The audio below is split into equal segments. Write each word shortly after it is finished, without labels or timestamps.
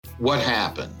What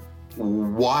happened?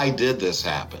 Why did this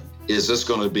happen? Is this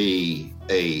going to be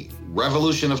a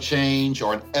revolution of change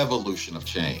or an evolution of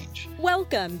change?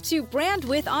 Welcome to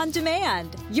Brandwidth On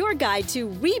Demand, your guide to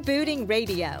rebooting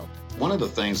radio. One of the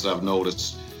things that I've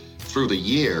noticed through the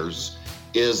years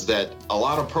is that a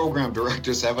lot of program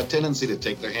directors have a tendency to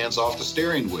take their hands off the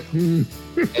steering wheel.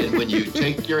 And when you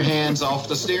take your hands off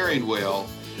the steering wheel,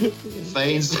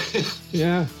 things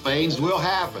will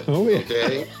happen. Oh, yeah.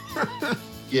 Okay?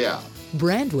 Yeah.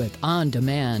 Brandwidth On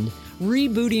Demand,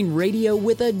 rebooting radio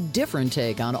with a different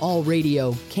take on all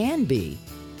radio can be.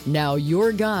 Now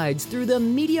your guides through the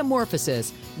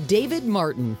metamorphosis, David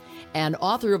Martin, and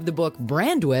author of the book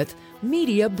Brandwidth,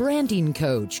 media branding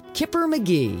coach, Kipper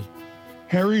McGee.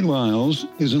 Harry Lyles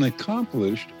is an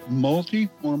accomplished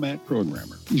multi-format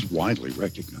programmer. He's widely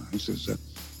recognized as a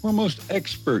foremost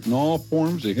expert in all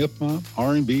forms of hip-hop,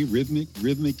 R&B,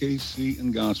 rhythmic AC,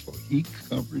 and gospel. He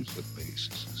covers the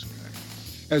bases, this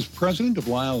guy. As president of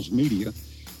Lyles Media,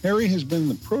 Harry has been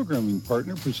the programming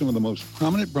partner for some of the most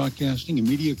prominent broadcasting and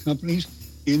media companies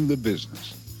in the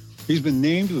business. He's been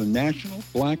named to the National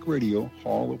Black Radio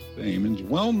Hall of Fame and is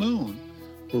well known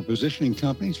for positioning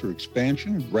companies for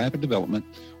expansion and rapid development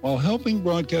while helping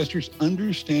broadcasters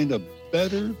understand a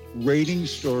better rating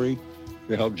story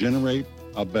to help generate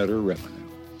a better revenue.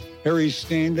 Harry's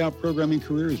standout programming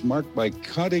career is marked by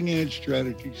cutting-edge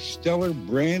strategies, stellar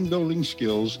brand-building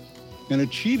skills, and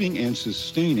achieving and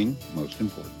sustaining, most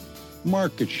important,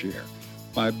 market share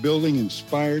by building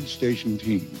inspired station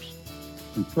teams.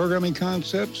 When programming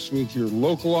concepts with your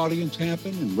local audience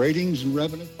happen and ratings and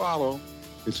revenue follow,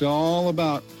 it's all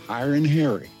about hiring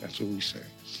Harry. That's what we say.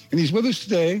 And he's with us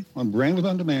today on Brandwidth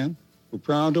On Demand. We're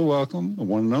proud to welcome the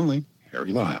one and only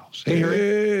Harry Lyles. Hey, Harry.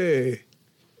 Hey.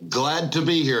 Glad to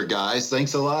be here, guys.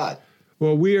 Thanks a lot.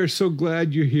 Well, we are so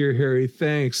glad you're here, Harry.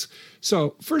 Thanks.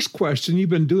 So, first question,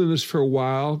 you've been doing this for a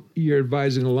while. You're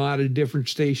advising a lot of different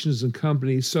stations and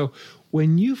companies. So,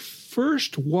 when you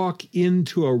first walk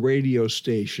into a radio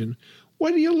station, what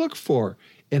do you look for?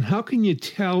 And how can you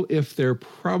tell if they're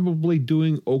probably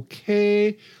doing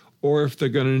okay or if they're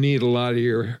going to need a lot of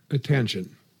your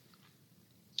attention?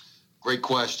 Great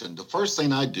question. The first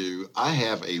thing I do, I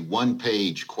have a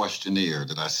one-page questionnaire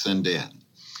that I send in.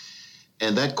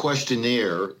 And that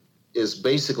questionnaire is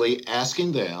basically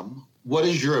asking them, what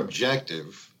is your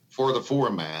objective for the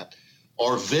format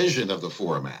or vision of the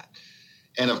format?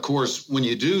 And of course, when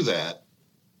you do that,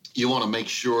 you want to make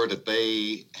sure that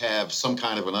they have some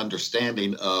kind of an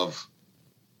understanding of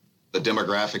the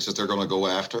demographics that they're going to go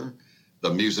after, the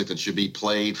music that should be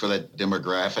played for that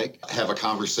demographic, have a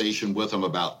conversation with them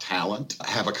about talent,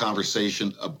 have a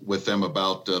conversation with them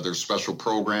about their special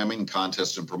programming,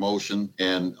 contest and promotion,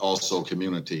 and also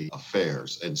community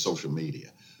affairs and social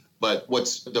media. But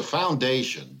what's the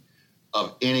foundation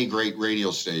of any great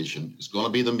radio station is going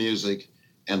to be the music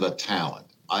and the talent.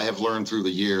 I have learned through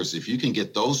the years, if you can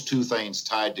get those two things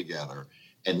tied together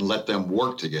and let them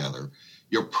work together,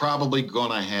 you're probably going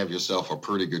to have yourself a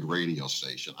pretty good radio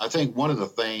station. I think one of the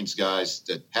things, guys,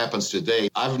 that happens today,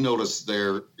 I've noticed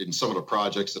there in some of the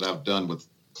projects that I've done with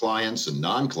clients and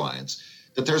non-clients,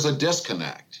 that there's a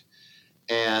disconnect.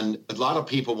 And a lot of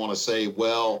people want to say,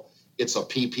 well, it's a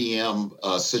PPM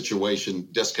situation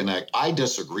disconnect. I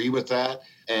disagree with that.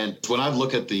 And when I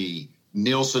look at the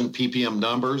Nielsen PPM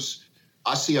numbers,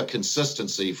 I see a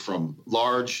consistency from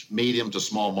large, medium to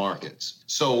small markets.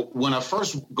 So when I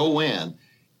first go in,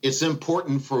 it's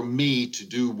important for me to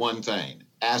do one thing,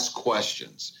 ask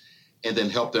questions, and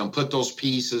then help them put those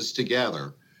pieces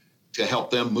together to help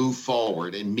them move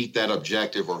forward and meet that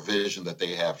objective or vision that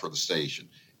they have for the station.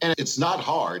 And it's not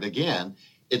hard. Again,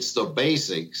 it's the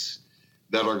basics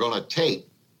that are going to take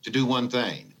to do one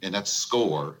thing, and that's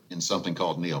score in something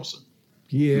called Nielsen.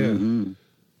 Yeah. Mm-hmm.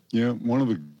 Yeah, one of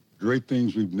the great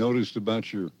things we've noticed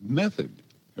about your method,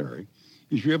 Harry,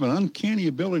 is you have an uncanny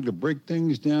ability to break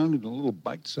things down into little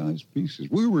bite-sized pieces.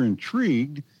 We were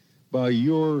intrigued by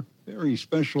your very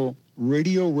special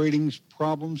radio ratings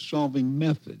problem-solving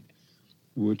method,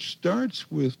 which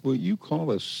starts with what you call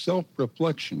a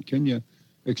self-reflection. Can you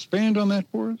expand on that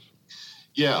for us?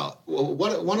 Yeah. Well,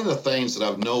 one of the things that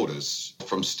I've noticed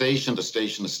from station to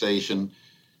station to station,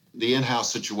 the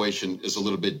in-house situation is a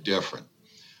little bit different.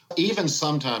 Even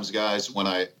sometimes, guys, when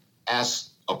I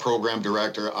ask a program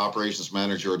director, operations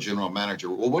manager, or general manager,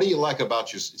 well, what do you like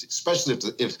about your, especially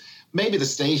if maybe the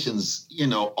station's,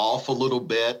 off a little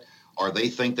bit, or they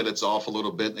think that it's off a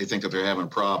little bit, and they think that they're having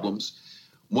problems.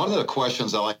 One of the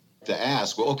questions I like to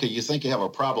ask, well, okay, you think you have a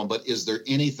problem, but is there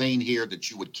anything here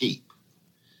that you would keep?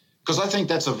 Because I think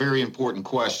that's a very important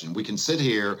question. We can sit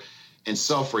here and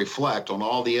self-reflect on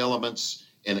all the elements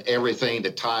and everything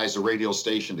that ties a radio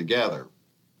station together.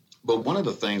 But one of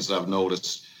the things that I've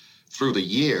noticed through the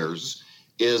years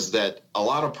is that a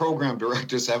lot of program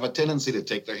directors have a tendency to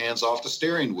take their hands off the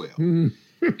steering wheel.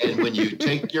 And when you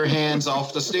take your hands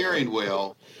off the steering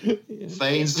wheel,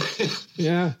 things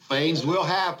will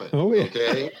happen. Oh, yeah.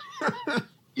 Okay.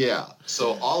 Yeah.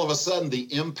 So all of a sudden,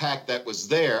 the impact that was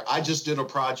there, I just did a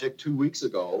project 2 weeks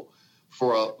ago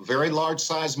for a very large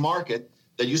size market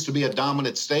that used to be a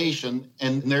dominant station,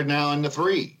 and they're now in the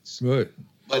threes. Right.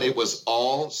 But it was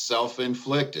all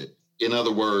self-inflicted. In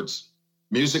other words,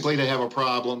 musically, they have a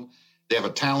problem. They have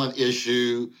a talent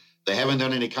issue. They haven't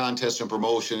done any contest and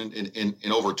promotion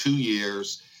in over 2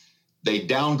 years. They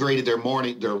downgraded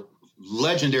their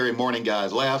legendary morning guy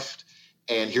left.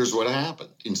 And here's what happened.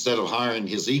 Instead of hiring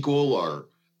his equal or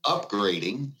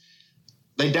upgrading,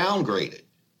 they downgraded.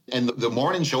 And the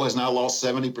morning show has now lost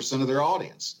 70% of their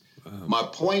audience. Wow. My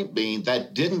point being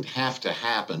that didn't have to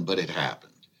happen, but it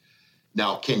happened.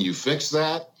 Now, can you fix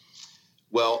that?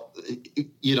 Well,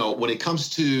 when it comes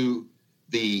to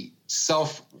the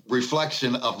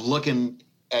self-reflection of looking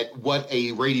at what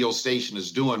a radio station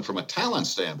is doing from a talent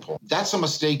standpoint, that's a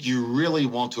mistake you really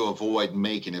want to avoid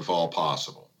making if all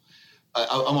possible.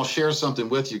 I'm going to share something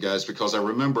with you guys because I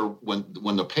remember when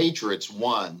the Patriots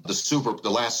won the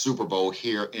last Super Bowl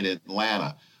here in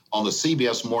Atlanta, on the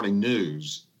CBS Morning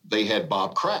News, they had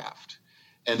Bob Kraft.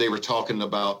 And they were talking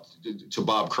about to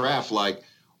Bob Kraft, like,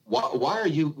 why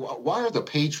are the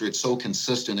Patriots so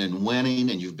consistent in winning,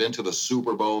 and you've been to the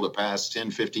Super Bowl the past 10,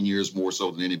 15 years more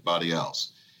so than anybody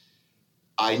else?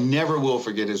 I never will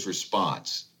forget his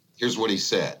response. Here's what he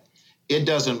said. It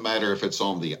doesn't matter if it's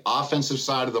on the offensive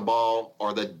side of the ball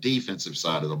or the defensive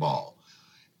side of the ball.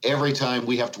 Every time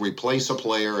we have to replace a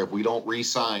player, if we don't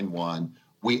re-sign one,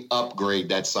 we upgrade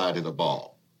that side of the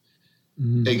ball.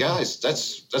 Mm-hmm. Hey, guys,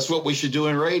 that's what we should do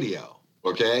in radio,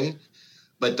 okay?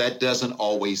 But that doesn't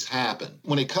always happen.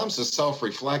 When it comes to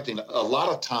self-reflecting, a lot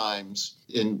of times,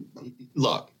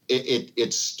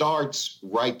 it starts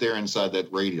right there inside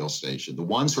that radio station. The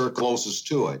ones who are closest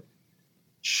to it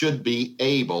should be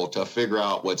able to figure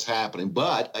out what's happening.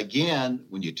 But again,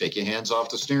 when you take your hands off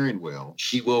the steering wheel,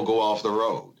 she will go off the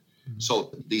road. Mm-hmm.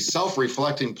 So the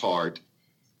self-reflecting part,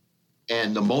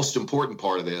 and the most important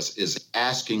part of this, is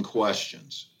asking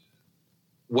questions.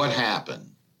 What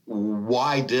happened?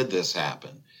 Why did this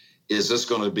happen? Is this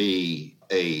going to be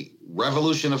a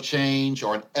revolution of change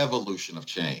or an evolution of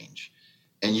change?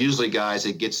 And usually, guys,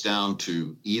 it gets down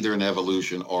to either an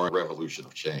evolution or a revolution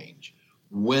of change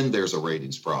when there's a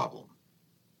ratings problem.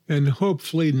 And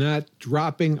hopefully not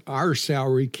dropping our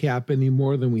salary cap any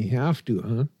more than we have to,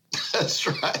 huh? That's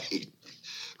right.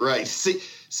 Right. See,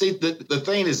 the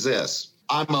thing is this.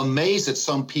 I'm amazed at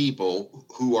some people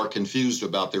who are confused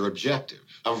about their objective.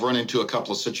 I've run into a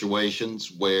couple of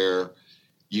situations where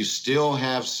you still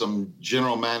have some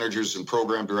general managers and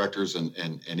program directors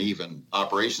and even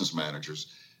operations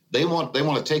managers. They want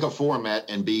to take a format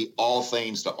and be all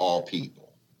things to all people.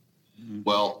 Mm-hmm.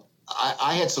 Well,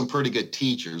 I had some pretty good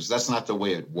teachers. That's not the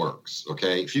way it works,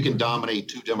 okay? If you can dominate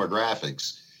two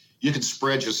demographics, you can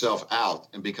spread yourself out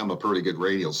and become a pretty good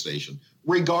radio station,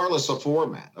 regardless of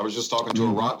format. I was just talking to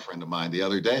a rock friend of mine the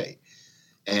other day,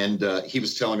 and he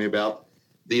was telling me about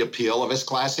the appeal of his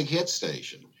classic hit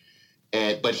station.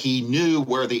 But he knew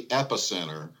where the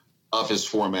epicenter of his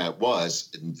format was,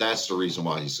 and that's the reason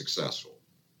why he's successful.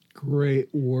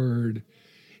 Great word.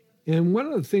 And one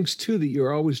of the things, too, that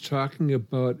you're always talking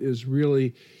about is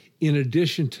really, in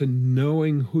addition to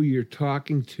knowing who you're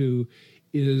talking to,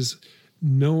 is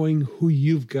knowing who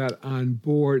you've got on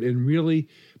board and really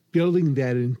building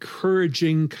that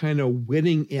encouraging kind of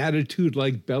winning attitude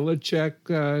like Belichick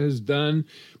has done,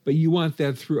 but you want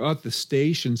that throughout the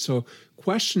station. So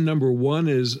question number one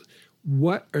is,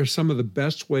 what are some of the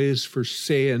best ways for,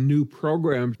 say, a new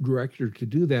program director to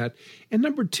do that? And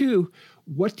number two,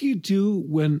 what do you do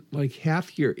when like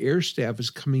half your air staff is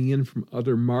coming in from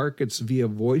other markets via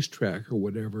voice track or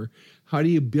whatever? How do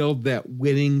you build that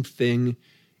winning thing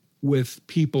with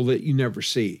people that you never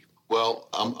see? Well,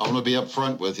 I'm going to be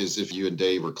upfront with you as if you and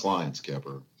Dave are clients,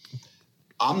 Kepper.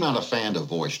 I'm not a fan of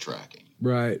voice tracking.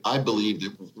 Right. I believe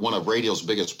that one of radio's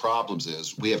biggest problems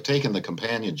is we have taken the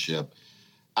companionship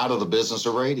out of the business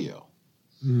of radio.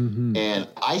 Mm-hmm. And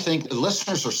I think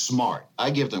listeners are smart. I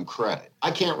give them credit.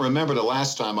 I can't remember the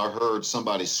last time I heard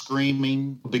somebody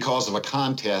screaming because of a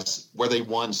contest where they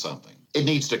won something. It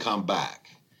needs to come back.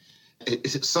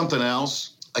 It's something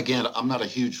else. Again, I'm not a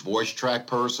huge voice track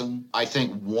person. I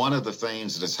think one of the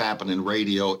things that has happened in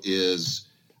radio is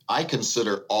I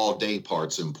consider all day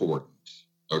parts important.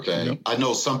 Okay. Yep. I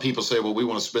know some people say, well, we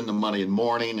want to spend the money in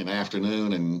morning and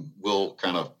afternoon, and we'll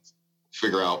kind of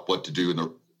figure out what to do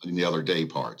in the other day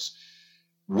parts.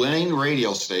 Winning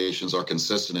radio stations are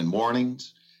consistent in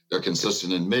mornings. They're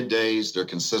consistent in middays. They're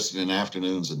consistent in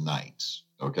afternoons and nights.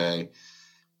 Okay.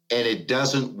 And it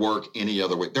doesn't work any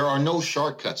other way. There are no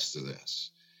shortcuts to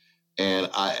this. And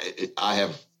I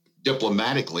have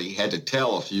diplomatically had to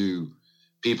tell a few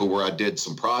people where I did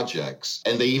some projects,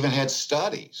 and they even had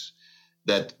studies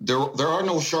that there are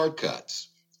no shortcuts.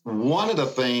 One of the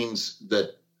things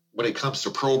that when it comes to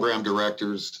program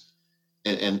directors,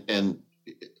 and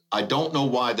I don't know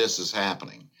why this is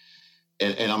happening,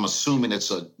 and I'm assuming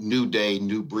it's a new day,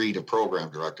 new breed of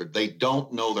program director. They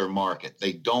don't know their market.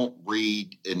 They don't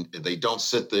read, and they don't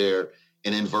sit there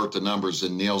and invert the numbers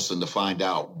in Nielsen to find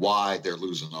out why they're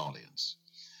losing audience.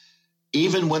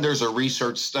 Even when there's a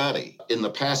research study, in the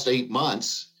past 8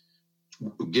 months,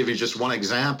 I'll give you just one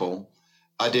example,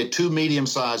 I did 2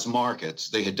 medium-sized markets.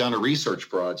 They had done a research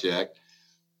project,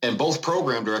 and both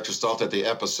program directors thought that the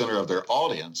epicenter of their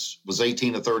audience was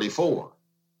 18 to 34.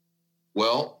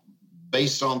 Well,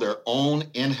 based on their own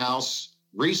in-house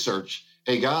research,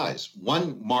 hey guys,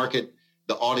 one market,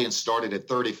 the audience started at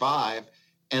 35,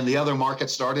 and the other market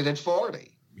started at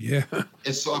 40. Yeah.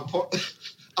 And so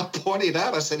I pointed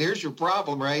out, I said, here's your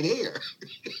problem right here.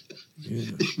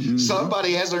 Yeah.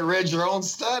 Somebody hasn't read your own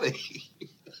study.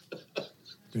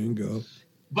 Bingo.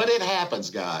 But it happens,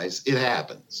 guys. It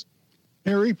happens.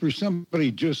 Harry, for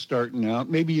somebody just starting out,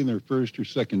 maybe in their first or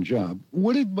second job,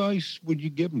 what advice would you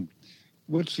give them?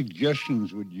 What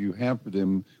suggestions would you have for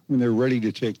them when they're ready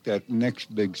to take that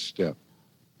next big step?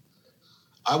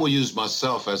 I will use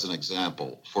myself as an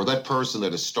example. For that person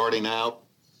that is starting out,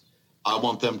 I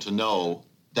want them to know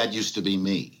that used to be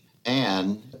me.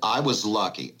 And I was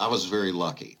lucky. I was very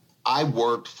lucky. I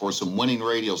worked for some winning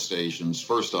radio stations.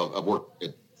 First off, I worked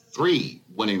at 3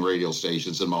 winning radio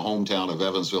stations in my hometown of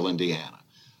Evansville, Indiana.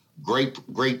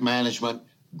 Great management,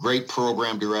 great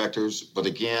program directors. But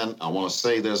again, I want to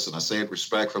say this, and I say it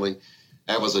respectfully,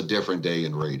 that was a different day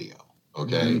in radio,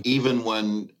 okay? Mm-hmm. Even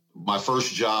when my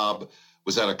first job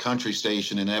was at a country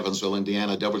station in Evansville,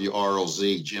 Indiana,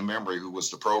 WROZ, Jim Emery, who was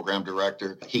the program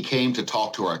director, he came to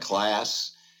talk to our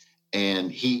class,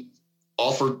 and he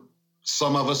offered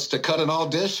some of us to cut an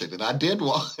audition, and I did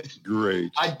one.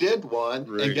 Great. I did one,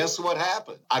 Great. And guess what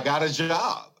happened? I got a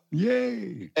job.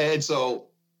 Yay. And so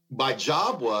my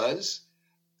job was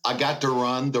I got to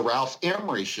run the Ralph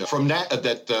Emery show from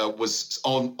that was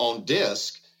on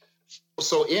disc.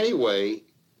 So anyway,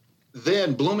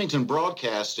 then Bloomington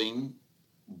Broadcasting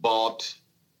bought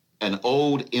an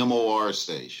old MOR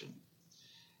station.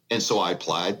 And so I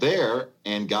applied there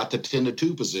and got the 10 to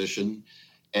 2 position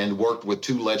and worked with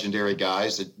 2 legendary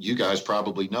guys that you guys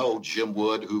probably know, Jim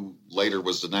Wood, who later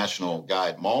was the national guy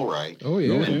at Mallright. Oh,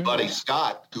 yeah. And Buddy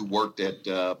Scott, who worked at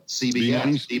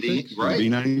CBS. Right.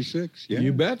 B96, yeah.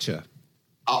 You betcha.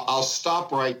 I'll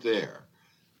stop right there.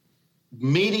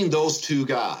 Meeting those 2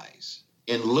 guys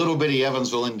in little bitty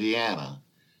Evansville, Indiana,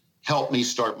 helped me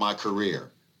start my career.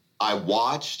 I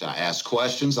watched, I asked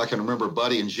questions. I can remember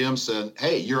Buddy and Jim said,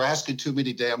 hey, you're asking too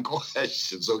many damn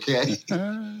questions, okay?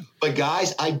 But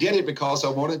guys, I did it because I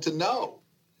wanted to know.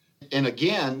 And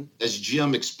again, as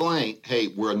Jim explained, hey,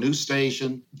 we're a new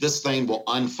station. This thing will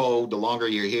unfold the longer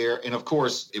you're here. And of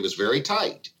course, it was very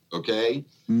tight, okay?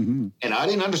 Mm-hmm. And I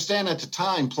didn't understand at the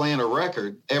time playing a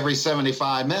record every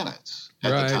 75 minutes.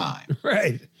 At the time.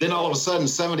 Right. Then all of a sudden,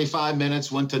 75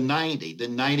 minutes went to 90.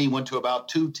 Then 90 went to about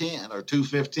 210 or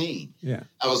 215. Yeah.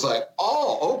 I was like,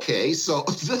 oh, okay. So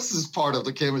this is part of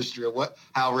the chemistry of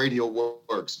how radio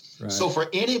works. Right. So for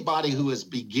anybody who is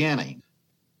beginning,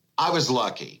 I was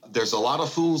lucky. There's a lot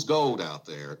of fool's gold out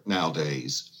there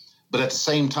nowadays. But at the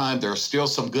same time, there are still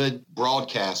some good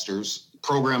broadcasters,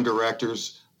 program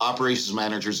directors, operations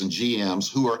managers, and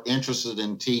GMs who are interested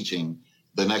in teaching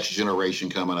the next generation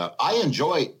coming up. I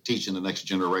enjoy teaching the next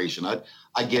generation.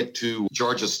 I get to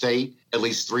Georgia State at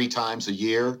least 3 times a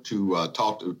year to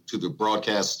talk to the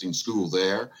broadcasting school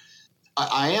there.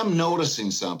 I am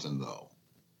noticing something, though.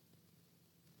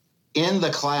 In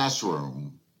the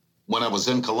classroom, when I was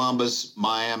in Columbus,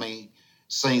 Miami,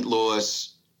 St.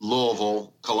 Louis,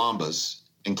 Louisville, Columbus,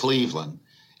 and Cleveland,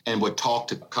 and would talk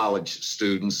to college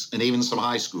students and even some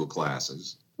high school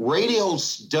classes, radio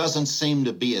doesn't seem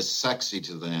to be as sexy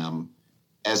to them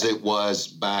as it was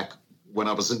back when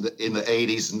I was in the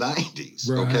 80s and 90s,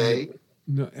 right. Okay?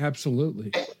 No,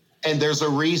 absolutely. And there's a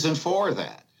reason for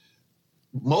that.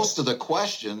 Most of the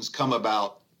questions come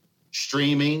about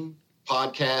streaming,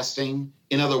 podcasting.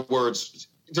 In other words,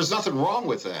 there's nothing wrong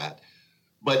with that,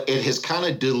 but it has kind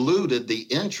of diluted the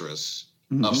interest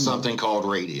of something called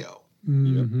radio.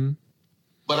 Mm-hmm.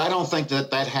 But I don't think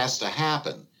that has to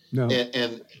happen. No.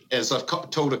 And as I've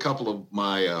told a couple of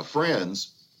my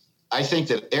friends, I think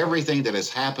that everything that has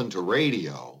happened to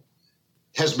radio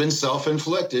has been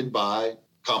self-inflicted by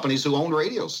companies who own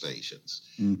radio stations.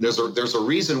 Mm-hmm. There's a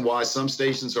reason why some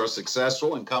stations are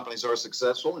successful and companies are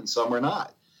successful and some are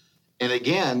not. And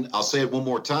again, I'll say it one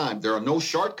more time, there are no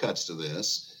shortcuts to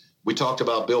this. We talked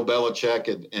about Bill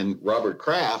Belichick and Robert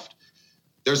Kraft.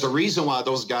 There's a reason why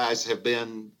those guys have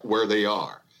been where they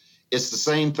are. It's the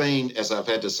same thing as I've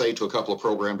had to say to a couple of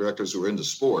program directors who are into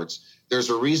sports. There's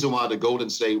a reason why the Golden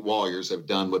State Warriors have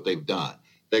done what they've done.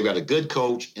 They've got a good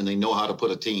coach and they know how to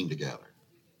put a team together.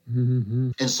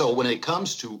 Mm-hmm. And so when it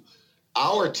comes to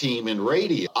our team in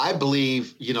radio, I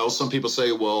believe, some people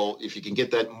say, well, if you can get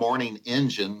that morning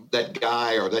engine, that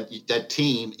guy or that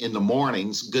team in the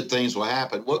mornings, good things will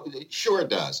happen. Well, sure it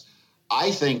does.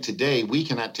 I think today we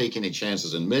cannot take any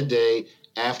chances in midday,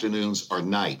 afternoons, or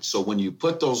night. So when you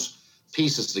put those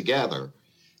pieces together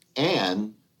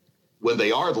and when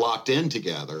they are locked in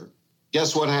together,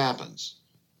 guess what happens?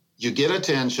 You get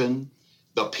attention,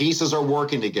 the pieces are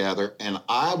working together, and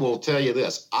I will tell you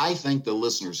this, I think the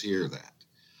listeners hear that.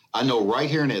 I know right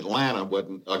here in Atlanta,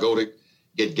 when I go to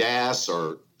get gas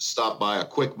or stop by a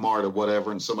Quick Mart or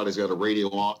whatever, and somebody's got a radio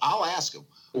on, I'll ask them,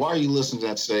 why are you listening to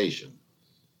that station?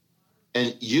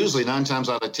 And usually 9 times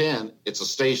out of 10, it's a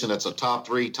station that's a top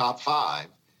 3, top 5,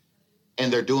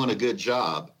 and they're doing a good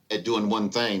job at doing one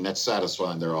thing, that's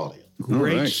satisfying their audience.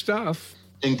 Great stuff.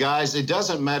 And guys, it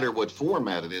doesn't matter what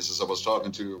format it is. As I was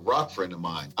talking to a rock friend of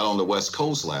mine out on the West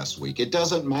Coast last week, it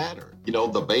doesn't matter.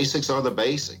 The basics are the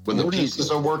basic. When the pieces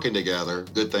are working together,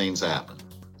 good things happen.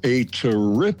 A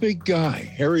terrific guy,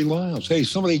 Harry Lyles. Hey,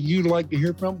 somebody you'd like to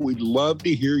hear from? We'd love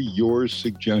to hear your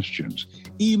suggestions.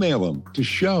 Email them to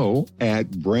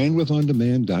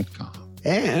show@brandwithondemand.com.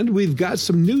 And we've got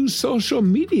some new social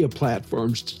media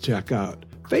platforms to check out.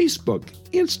 Facebook,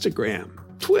 Instagram,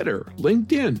 Twitter,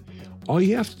 LinkedIn. All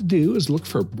you have to do is look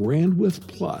for Brandwidth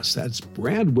Plus. That's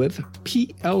Brandwidth,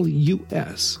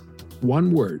 Plus.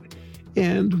 One word.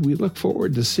 And we look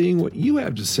forward to seeing what you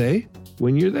have to say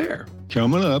when you're there.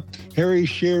 Coming up, Harry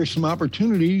shares some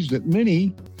opportunities that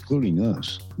many, including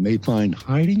us, may find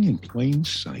hiding in plain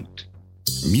sight.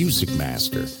 Music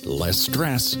Master. Less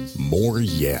stress, more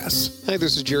yes. Hi,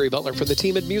 this is Jerry Butler from the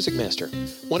team at Music Master.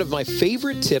 One of my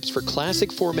favorite tips for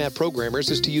classic format programmers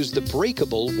is to use the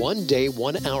breakable 1 day,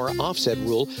 1 hour offset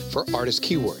rule for artist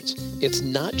keywords. It's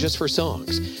not just for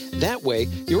songs. That way,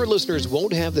 your listeners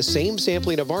won't have the same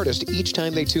sampling of artists each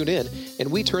time they tune in,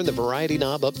 and we turn the variety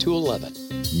knob up to 11.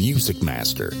 Music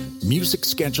Master. Music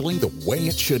scheduling the way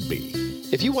it should be.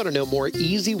 If you want to know more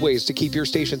easy ways to keep your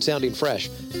station sounding fresh,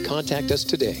 contact us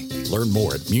today. Learn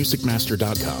more at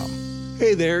musicmaster.com.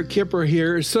 Hey there, Kipper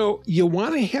here. So you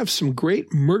want to have some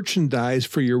great merchandise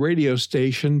for your radio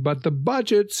station, but the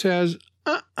budget says,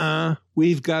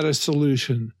 we've got a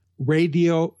solution.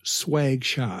 Radio Swag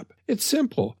Shop. It's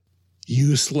simple.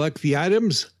 You select the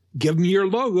items, give them your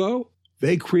logo.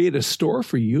 They create a store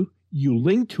for you. You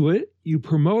link to it, you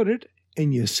promote it,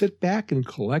 and you sit back and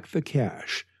collect the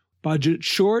cash. Budget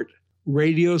short,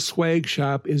 Radio Swag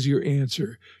Shop is your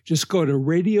answer. Just go to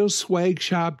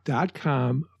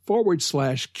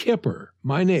radioswagshop.com/Kipper.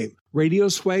 My name,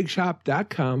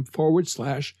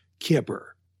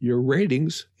 radioswagshop.com/Kipper. Your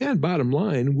ratings and bottom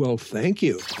line will thank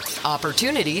you.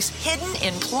 Opportunities hidden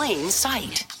in plain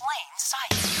sight.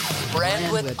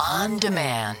 Brandwidth on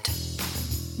Demand.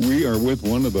 We are with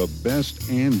one of the best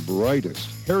and brightest,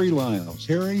 Harry Lyles.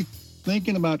 Harry,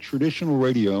 thinking about traditional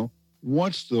radio,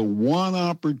 what's the one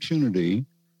opportunity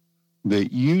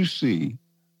that you see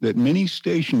that many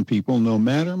station people, no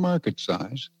matter market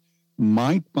size,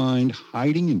 might find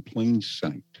hiding in plain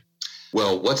sight?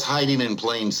 Well, what's hiding in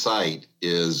plain sight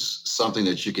is something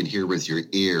that you can hear with your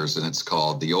ears, and it's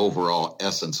called the overall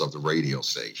essence of the radio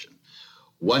station.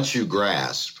 Once you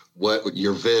grasp what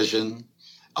your vision,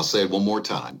 I'll say it one more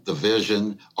time, the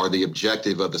vision or the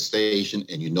objective of the station,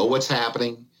 and you know what's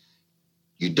happening,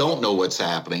 you don't know what's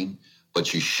happening,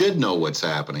 but you should know what's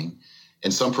happening.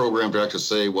 And some program directors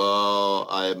say, well,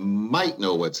 I might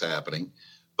know what's happening.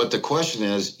 But the question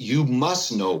is, you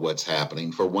must know what's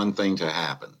happening for one thing to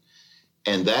happen.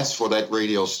 And that's for that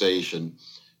radio station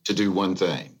to do one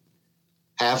thing.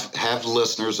 Have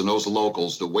listeners and those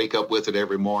locals to wake up with it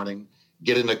every morning,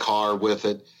 get in the car with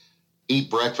it, eat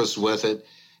breakfast with it.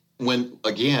 When,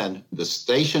 again, the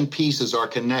station pieces are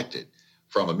connected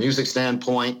from a music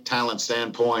standpoint, talent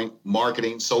standpoint,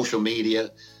 marketing, social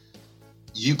media,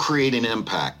 you create an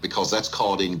impact because that's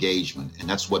called engagement, and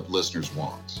that's what listeners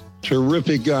want.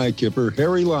 Terrific guy, Kipper.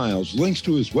 Harry Lyles. Links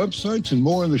to his websites and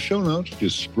more in the show notes.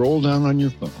 Just scroll down on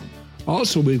your phone.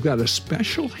 Also, we've got a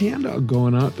special handout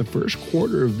going out the first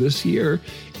quarter of this year.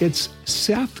 It's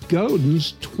Seth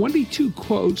Godin's 22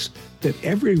 quotes that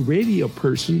every radio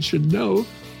person should know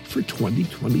for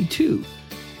 2022.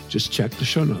 Just check the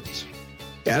show notes.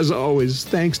 As always,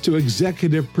 thanks to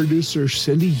executive producer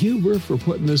Cindy Huber for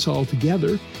putting this all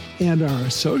together, and our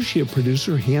associate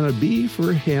producer Hannah B.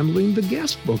 for handling the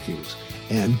guest bookings.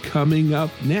 And coming up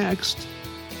next...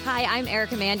 Hi, I'm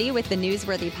Erica Mandy with the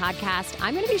Newsworthy Podcast.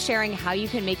 I'm going to be sharing how you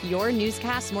can make your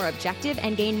newscast more objective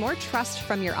and gain more trust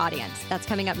from your audience. That's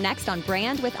coming up next on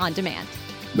Brand with On Demand.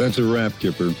 That's a wrap,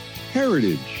 Kipper.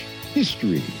 Heritage,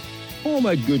 history, all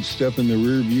that good stuff in the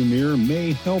rearview mirror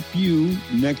may help you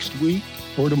next week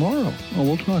or tomorrow. Oh,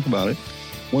 we'll talk about it.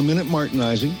 1 Minute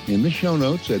Martinizing in the show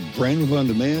notes at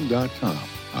brandwithondemand.com.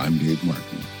 I'm Dave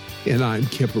Martin. And I'm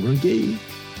Kipper McGee.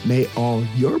 May all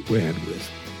your brandwidth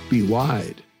be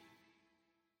wide.